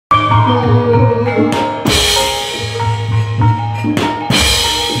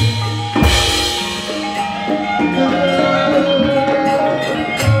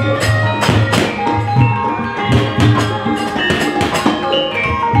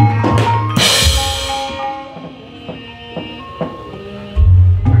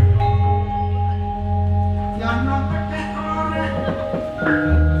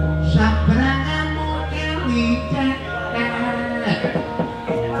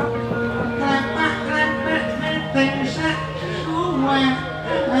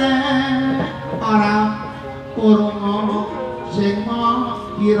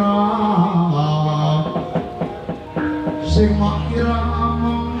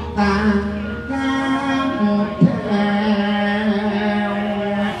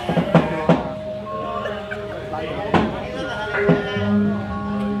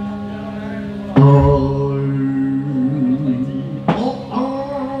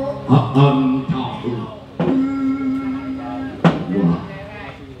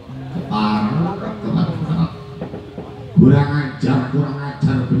kurang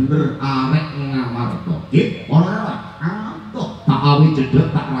ajar bener arek ngamarto. Nggih, ora antuk tak awi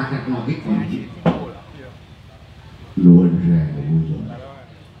cedhek tak raketno iki. Nuwun sewu.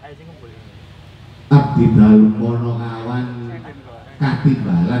 Abdi dalu kono kawan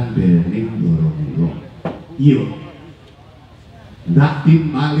katimbalan dening Ndoro. Iya. Ndak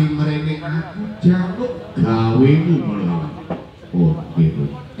timbali mrene aku jaluk gawemu melawan. Oh,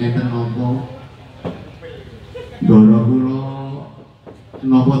 gitu. Enten napa? Ndoro kula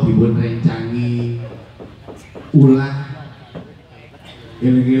napa dipun rencangi ulah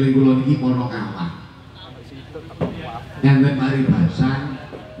eling-eling kula niki kono kawan. Enten paribasan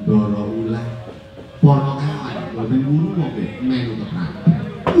Ndoro ulah kono kawan. Boten guru kok melu tenan.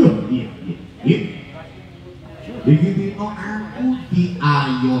 Iya. Iki dino aku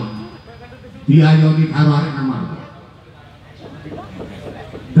diayoni karo arek Amarta.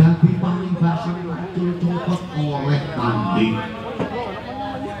 Dadi paribasan muncul copot oleh tanding.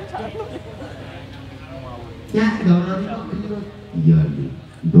 Ya, Ndoro niku gelut. Iya,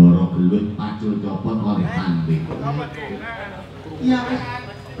 Ndoro gelut pacul copot oleh tanding. Iya wis,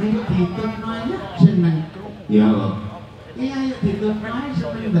 ditutno aja seneng. Iya loh. Iya, ayo ditutno aja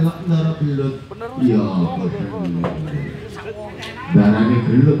seneng delok Ndoro gelut. Iya, darane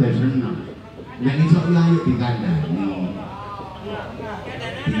gelut ya seneng. Nek iso ya ayo dikandani.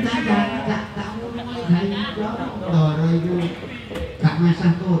 Dikandani gak kamu mulai gawe Ndoro iku gak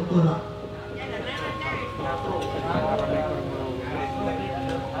masah tutur kok.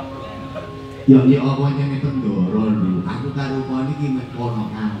 Ya apa jenenge Ndoro lho. Aku karo kon iki mek kono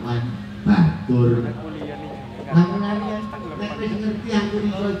kawan batur. Nek wis ngerti aku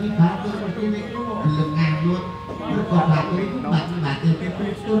iso iki batur mesti nek gelem nganut. Mergo batur iku batur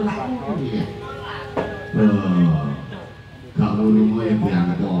tutur lak ngono ya. Gak ngono ya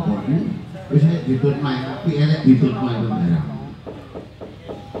biang apa iki. Wis nek ditut main tapi elek ditut main barang.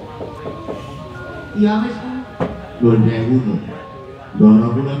 Ya wis Ndoro Ndoro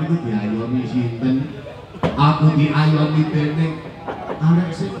kula niku diayoni sinten? Aku diayoni dening arek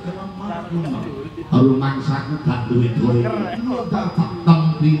sing kelemah. Rumangsaku gak duwe duwe. Tak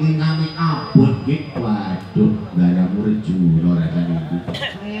tempiningane abot nggih. Waduh, gaya murid juro rasane iki.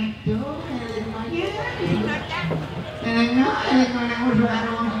 Aduh,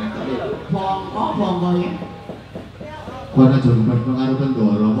 Ponggo ya. Kono jemput karo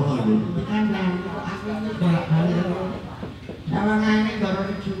Ndoro kok lho. Kan aku iki bolak-balik. Sawangane Ndoro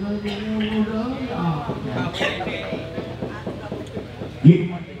Juno iki ngono ya. Nggih.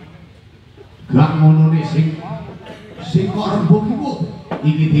 Gak ngono nek sing kok rembug iku.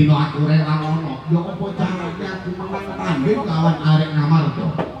 Iki dina aku rela ngono. Ya apa carane aku menang tanding kawan arek Amarta.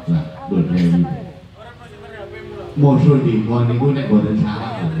 Lah, lho. Mosok dikon niku nek boten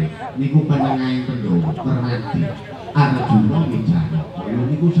salah niku panengahe Pendhawa Permati Arjuna Wijaya. Lho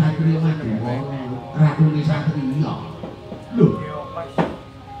niku satriya Madura, ratune satriya. Lho.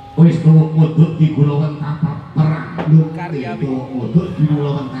 Wis kodhok digulawen tapak perang. Lho kodhok kodhok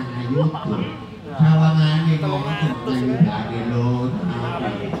digulawen tanayuda. Sawangane ngomong dadi lho.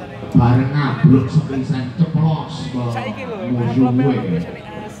 Bareng ngabluk sepisan ceplos kok. Musuhe.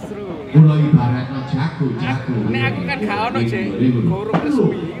 Kula ibaratno jago. Nek aku kan gak ono jek guru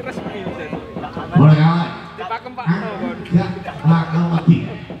resmi. Boleh kawan. Dipakempakno kon. Ya, bakal mati.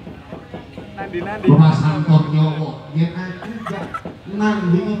 Nandi. Pemasan nyawa yen aku gak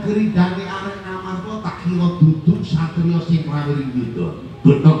nandingi keridane arek Amarta tak kira duduk satriya sing prawiring gitu.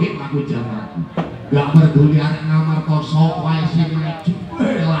 Betok iki aku jangan. Gak peduli arek Amarta sapa wae sing maju.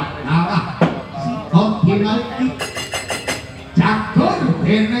 Lah, si kok dina iki jagur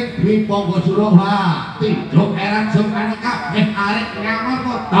dene Dwi Ponggo Suro ha tiduk erat jengkane kabeh arek ngamor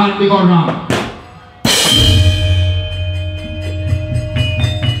kok tanti kono.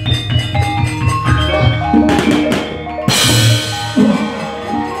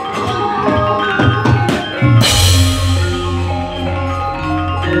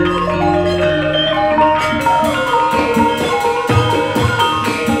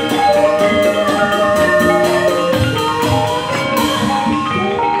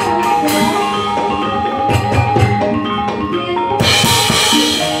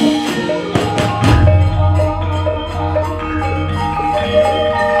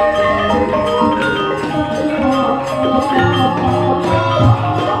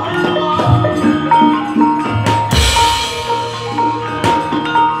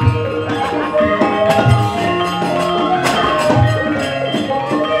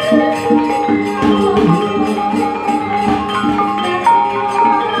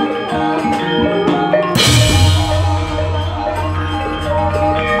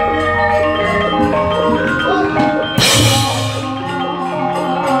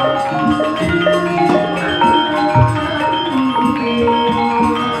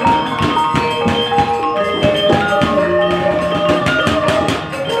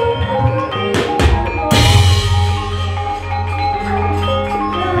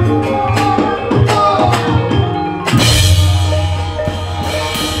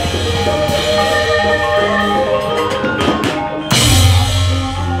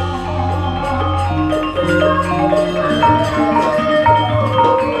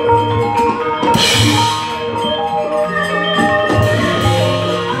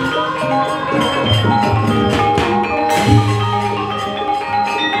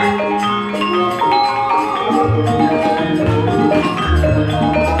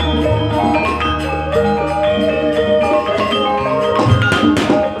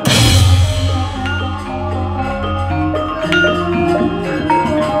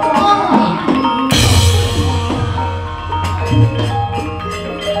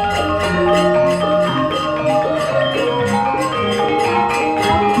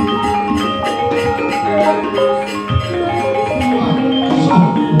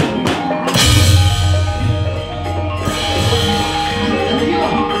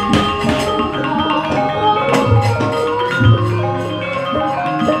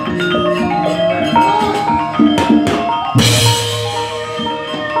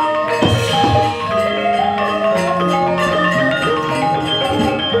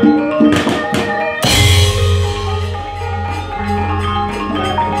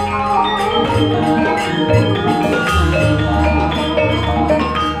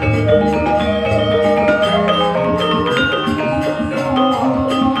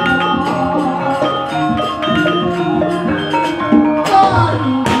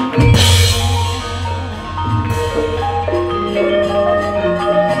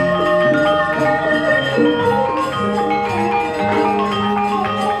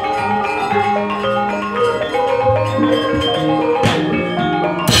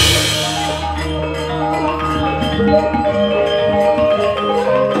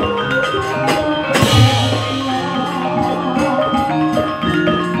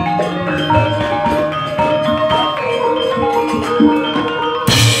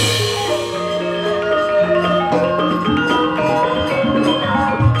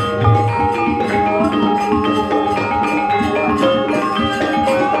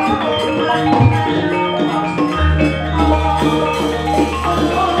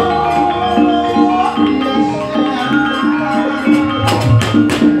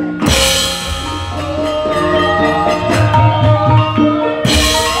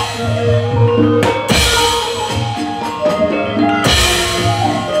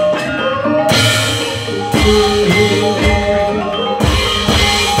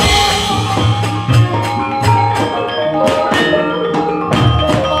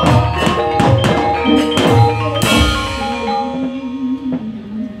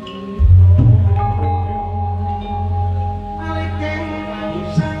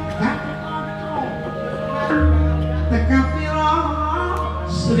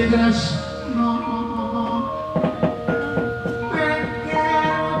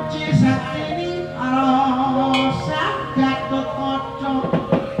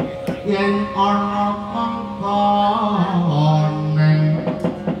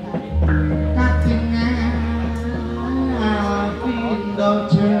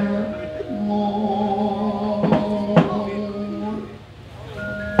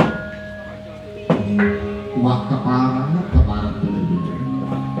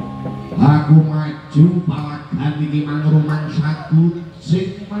 Aku maju palagan iki mangrumang sagut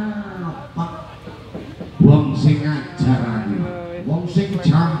sing apa wong sing ngajarani wong sing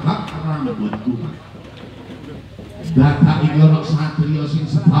jambak rambutku dadak iki ana satriya sing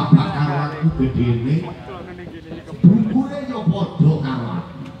sebabak karo aku gedene bukune yo padha karo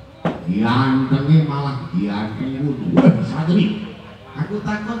aku gantenge malah ganteng ngono satri aku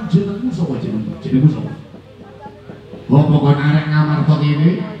takon jenengmu sapa jenengmu sapa apa kon arek ngamarta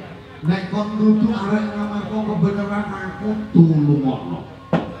kene nek kon nuduh arek ngamarta kebenaran aku tulungono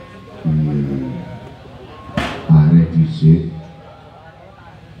arek dhisik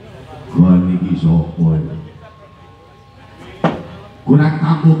kon iki sapa kurang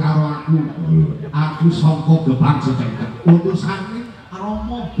tamu karo aku sangka Gebang Seceket utusane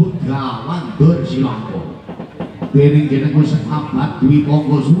Rama Begawan Dursilangka dening jenengku Sabetan Dwi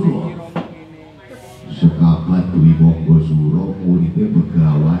Ponggo Suro Sabetan Dwi Ponggo Suro muridé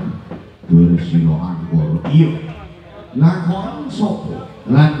Begawan Dursilangka iya lan kon sapa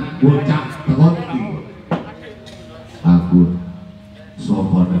lan bocah tekon iki aku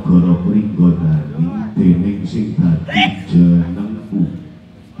saka negara Pringgondani dening sing dadi jenengku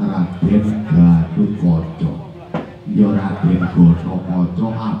Raden Gatotkoco ya Raden Gatotkoco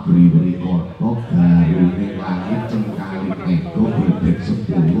abri mrikata garune langit cengkali ego bebek 10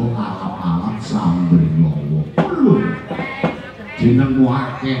 alap-alap sambriowo lho jenengmu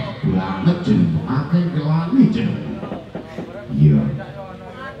akeh banget jenengmu akeh kelani jenengmu iya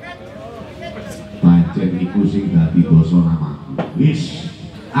pancen iku sing dadi basa namaku wis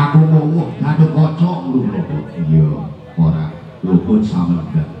aku mau Gatotkoco lho iya ora luput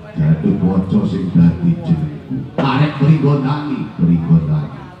samenggat Gatotkoco sing dadi jenengku arek Pringgondani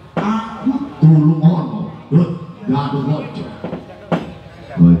aku tulungono Gatotkoco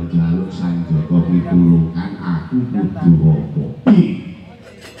kowe njaluk sanjata pitulungan aku kudu apa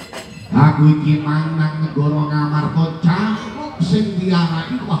aku iki manang negara Ngamarta cangkuk sing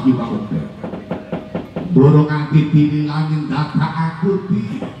diarani Wahyu Kabupaten durung nganti dililanin dadak aku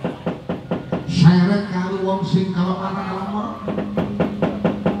di seret karo wong sing kelemar-kelemar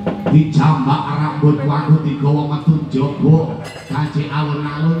dijambak rambut aku digawa metu njaba kaji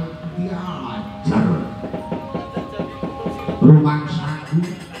alun-alun diajar rumangsaku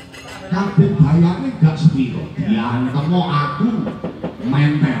kabeh bayane gak sepiro diantemo aku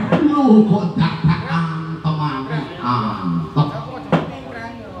mentel lho kok dadak antemane antep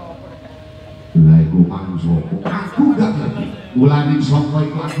lha iku mangsaku aku gak ngerti mulane saka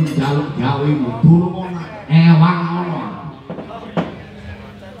iku aku njaluk gawemu tulung ewang ngono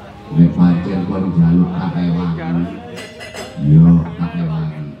nek pancen kon njaluk tak ewangi yo tak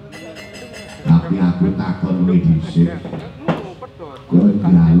ewangi tapi aku takon kowe dhisik kowe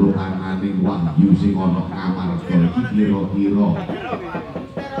njaluk ananing Wahyu sing ana Ngamarta iki kira-kira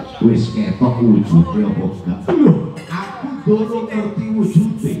wis ketok wujude apa gak lho aku durung ngerti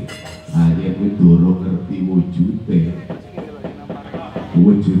wujude yen kowe durung ngerti wujude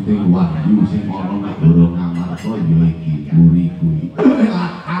Wahyu sing ana negara Ngamarta ya iki muriku iki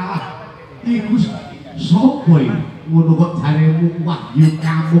iku sapa iki ngono kok jaremu Wahyu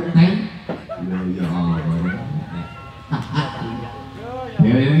Kamukten ya Allah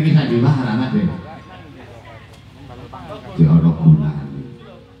dhewe iki sak diwaharana dhewe di ana gunane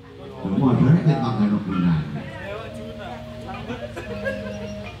modere nek ana gunane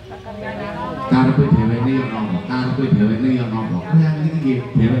karepe dhewene ya napa karepe dhewene ya napa kaya iki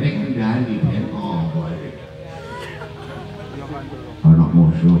dhewene kendali ben apa ana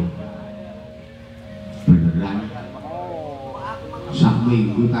musuh beneran sak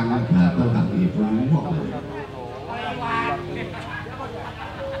minggu tangan gatel tak ibu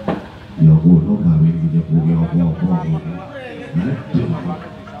ya ngono gawe nyepuke apa-apa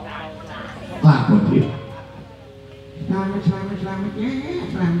Pak Kodri selamat ya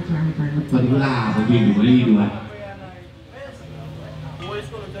selamat berilah begini dua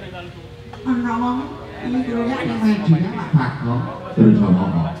anak wong ini kira yang majunya Pak Bako terus apa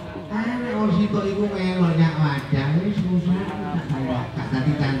oh situ iku melok nyak wajah wis susah tak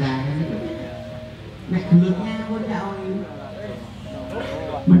tadi tandane nek gelutnya pun ya oli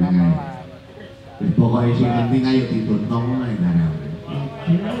menang pokoknya sing penting ayo dituntong ae barang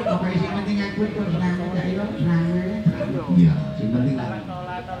pokoknya sing penting aku terus nang gak iso nang iya sing penting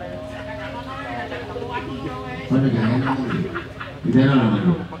kono jangan ngomong tidak ada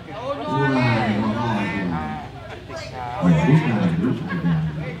lho wah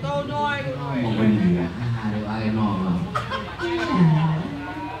ngomong begini arek ae nolo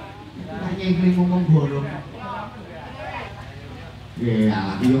tanya iki ngomong bolong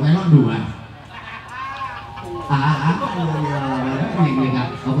ya yo melok dua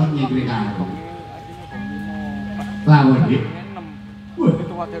nyeklik aku lawan iki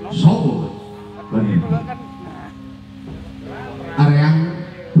wah Sopo bener Areang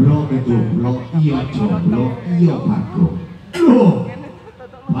blok itu blok iya joblok iya bagong loh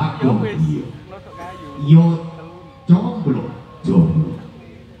bagong iya iya jomblo jomblo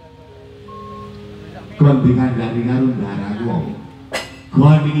kon dikandani karo ndaraku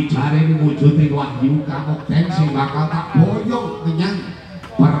kon iki jarene wujude wahyu kamukten sing bakal tak boyong menyang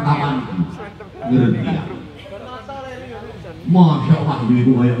pertamanku ngerti ya Masya wahyu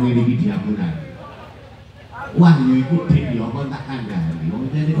iku kaya ngene iki diamunan wahyu iku dik ya kon tak kandhani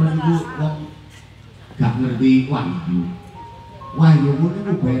wong dene kon iku wong gak ngerti wahyu wahyu ngono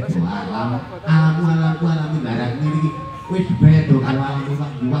iku beda alamku alam ndarat ngene iki wis beda karo alam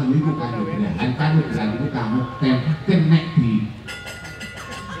wahyu iku kanugrahan iku kamukten kenek di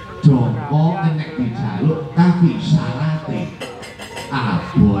Joko kenek dijaluk tapi syaratnya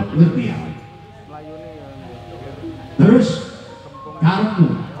abot ngerti ya terus kamu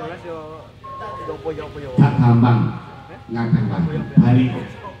gak gampang ngadang balik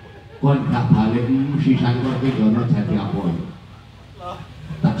kon gak balik sisan kok Jono jadi apa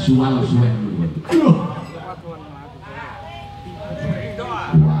tak sual suwek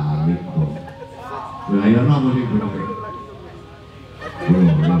balik kok lah ya nama ini bener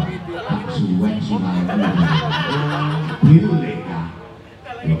tak suwek sual biru leka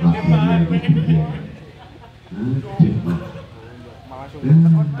ya pak biru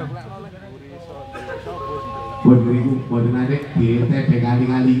Bodoh itu, bodoh nanti kita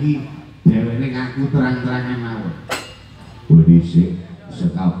kali-kali ini dheweke ngaku terang-terangan mawon. Bodoh sih,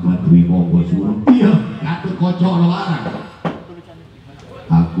 sekabat Dwi Ponggo Suro. Iya, Gatotkoco larang.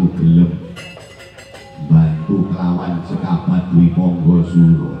 Aku gelem bantu kelawan sekabat Dwi Ponggo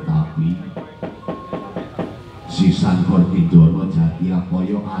Suro, tapi sisan Korkidono jati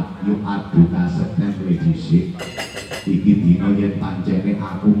apoyo adu kasetem dhisik. Iki dina yen pancene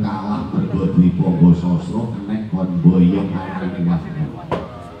aku kalah mergo Dwi Ponggo Suro nek kon boyong arane wahyu.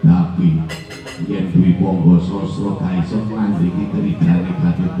 Tapi yen Dwi Ponggo Suro ga iso ngandhiki keridane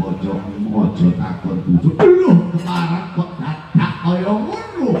Gatotkoco aja takon bujuk. Lho, kemarang kok dadak kaya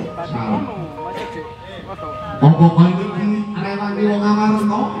ngono. Apa kowe iki rewani wong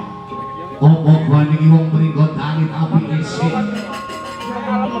Amarta? Apa kowe iki wong mringgodani tapi isih?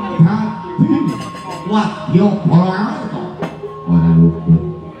 Wah, yo pola ora luput.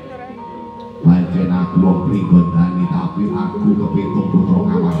 Pancen aku wong mringgodani tapi aku kepitung putra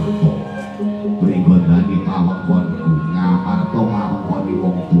Amarta. Mringgodani pawengkonku Ngamarta pawengkone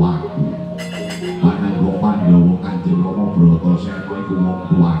wong tuaku. Panangga Pandhawa Kanjeng Rama Bratasena iku wong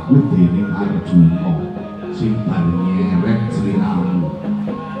tuaku dening Arjuna sing bar nyeret sliramu.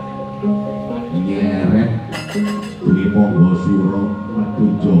 Nyeret Dwi Ponggo Suro metu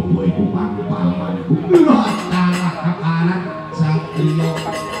jaba iku pamanku. Kalah keparat satriya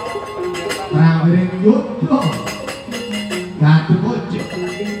prawiring yudha Gatotkoco.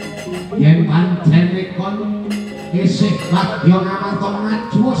 Yen pancen kon isih wadya Ngamarta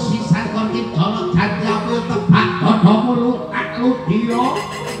maju sisan kon Kidono janji aku tebak dodomu lutak ludira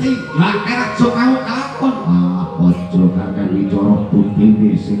tinggake raja kau lakon. Aja kakek wicara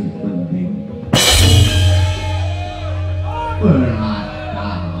buktine sing penting.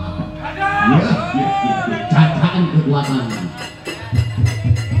 Cacaan kekuatan.